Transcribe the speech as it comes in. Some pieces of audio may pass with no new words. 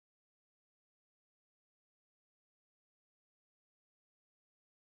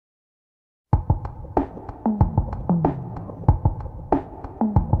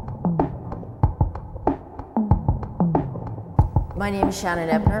My name is Shannon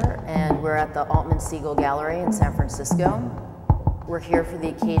Ebner, and we're at the Altman-Siegel Gallery in San Francisco. We're here for the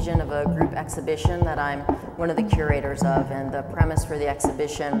occasion of a group exhibition that I'm one of the curators of, and the premise for the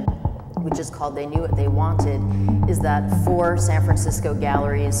exhibition, which is called They Knew What They Wanted, is that 4 San Francisco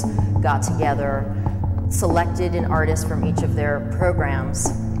galleries got together, selected an artist from each of their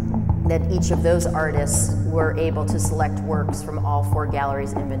programs, that each of those artists were able to select works from all 4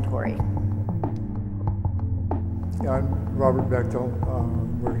 galleries' inventory. Yeah, I'm Robert Bechtle.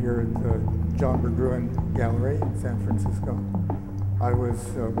 We're here at the John Berggruen Gallery in San Francisco. I was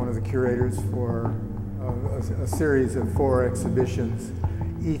one of the curators for a series of 4 exhibitions,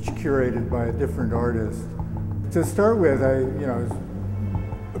 each curated by a different artist. To start with, I was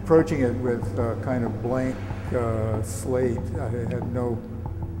approaching it with a kind of blank slate. I had no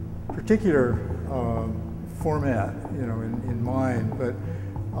particular format, in mind, but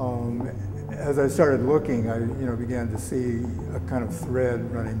as I started looking, I began to see a kind of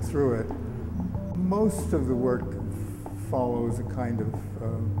thread running through it. Most of the work follows a kind of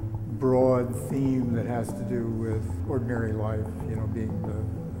broad theme that has to do with ordinary life, being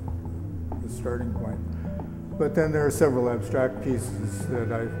the starting point. But then there are several abstract pieces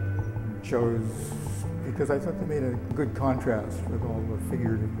that I chose because I thought they made a good contrast with all the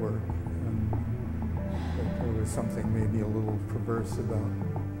figurative work, and that there was something maybe a little perverse about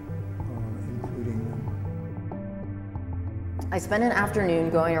including them. I spent an afternoon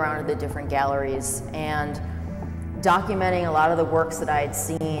going around to the different galleries and documenting a lot of the works that I had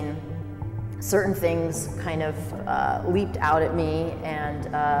seen. Certain things kind of leaped out at me, and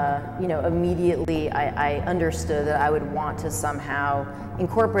immediately I understood that I would want to somehow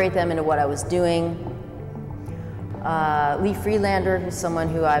incorporate them into what I was doing. Lee Friedlander, who's someone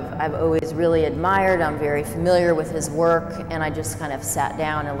who I've always really admired. I'm very familiar with his work, and I just kind of sat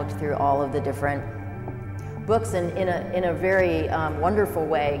down and looked through all of the different books, and in a very wonderful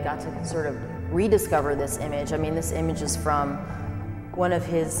way got to sort of rediscover this image. I mean, this image is from one of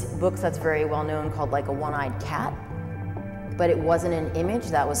his books that's very well known called like A One-Eyed Cat, but it wasn't an image.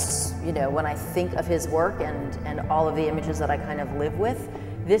 That was, when I think of his work and all of the images that I kind of live with,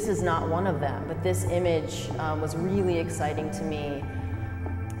 this is not one of them. But this image was really exciting to me,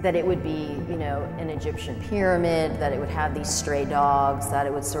 that it would be, an Egyptian pyramid, that it would have these stray dogs, that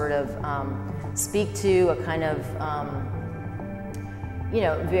it would sort of speak to a kind of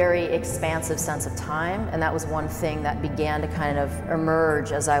very expansive sense of time, and that was one thing that began to kind of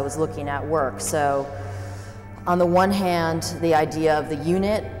emerge as I was looking at work. So, on the one hand, the idea of the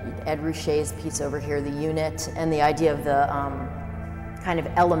unit, Ed Ruscha's piece over here, the unit, and the idea of the kind of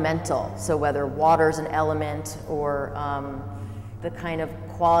elemental, so whether water's an element, or the kind of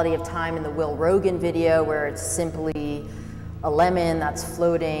quality of time in the Will Rogan video where it's simply a lemon that's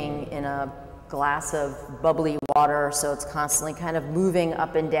floating in a glass of bubbly water, so it's constantly kind of moving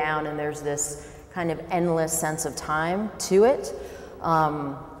up and down, and there's this kind of endless sense of time to it.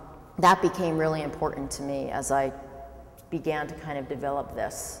 That became really important to me as I began to kind of develop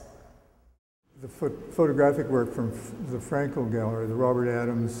this. The photographic work from the Frankel Gallery, the Robert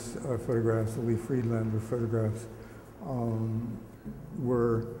Adams photographs, the Lee Friedlander photographs,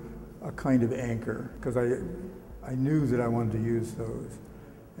 were a kind of anchor, because I knew that I wanted to use those.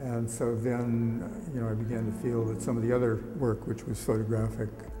 And so then, I began to feel that some of the other work, which was photographic,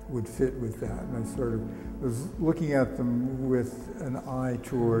 would fit with that. And I sort of was looking at them with an eye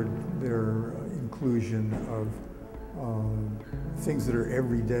toward their inclusion of things that are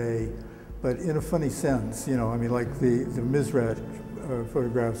everyday, but in a funny sense, like the Mizrash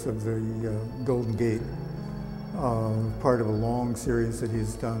photographs of the Golden Gate, part of a long series that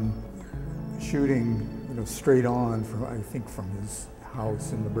he's done, shooting, straight on from, I think, from his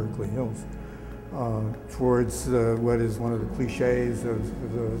house in the Berkeley Hills, towards what is one of the cliches of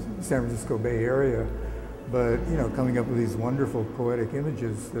the San Francisco Bay Area, but coming up with these wonderful poetic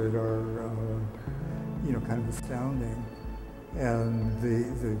images that are kind of astounding. And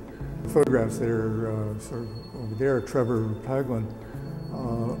the photographs that are sort of over there, Trevor Paglin,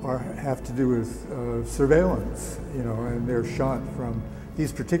 have to do with surveillance, and they're shot from,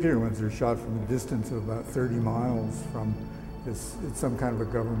 these particular ones are shot from a distance of about 30 miles from it's some kind of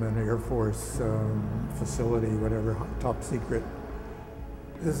a government Air Force facility, whatever, top secret.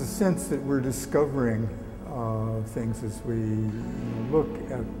 There's a sense that we're discovering things as we look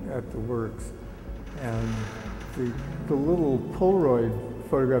at the works. And the little Polaroid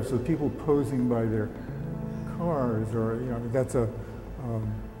photographs of people posing by their cars, or that's a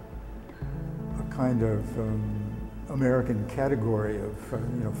kind of American category of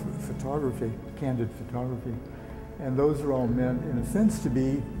photography, candid photography. And those are all meant, in a sense, to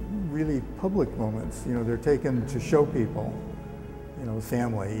be really public moments. They're taken to show people you know,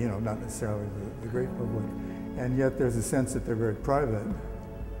 family, you know, not necessarily the great public. And yet there's a sense that they're very private.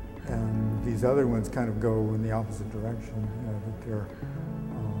 And these other ones kind of go in the opposite direction, you know, that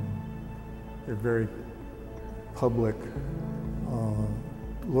they're very public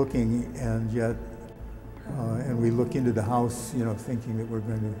looking, and yet, and we look into the house, you know, thinking that we're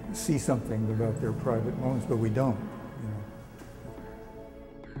going to see something about their private moments, but we don't.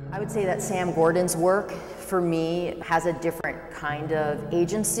 I would say that Sam Gordon's work, for me, has a different kind of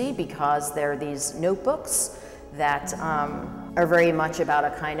agency because there are these notebooks that are very much about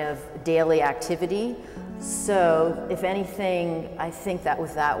a kind of daily activity. So, if anything, I think that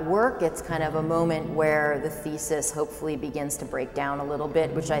with that work, it's kind of a moment where the thesis hopefully begins to break down a little bit,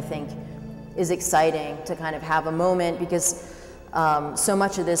 which I think is exciting to kind of have a moment, because so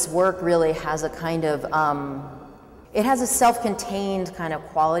much of this work really has a kind of it has a self-contained kind of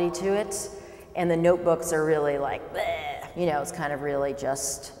quality to it, and the notebooks are really like, bleh, you know, it's kind of really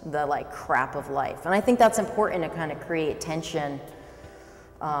just the like crap of life. And I think that's important to kind of create tension.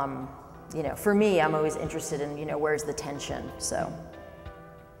 You know, for me, I'm always interested in, you know, where's the tension, so.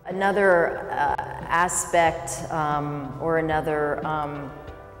 Another aspect or another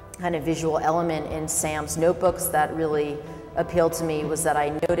kind of visual element in Sam's notebooks that really appealed to me was that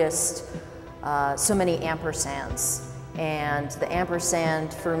I noticed so many ampersands. And the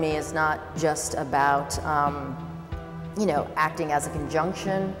ampersand for me is not just about, you know, acting as a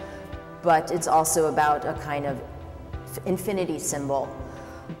conjunction, but it's also about a kind of infinity symbol.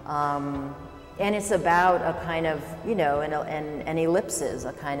 And it's about a kind of, you know, an ellipses,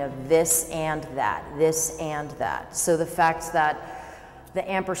 a kind of this and that, this and that. So the fact that the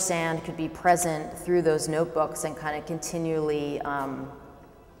ampersand could be present through those notebooks and kind of continually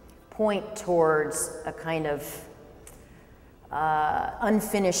point towards a kind of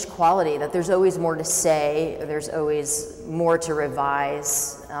unfinished quality, that there's always more to say, there's always more to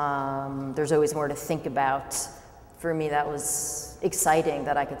revise, there's always more to think about. For me, that was exciting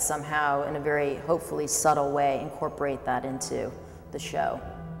that I could somehow, in a very hopefully subtle way, incorporate that into the show.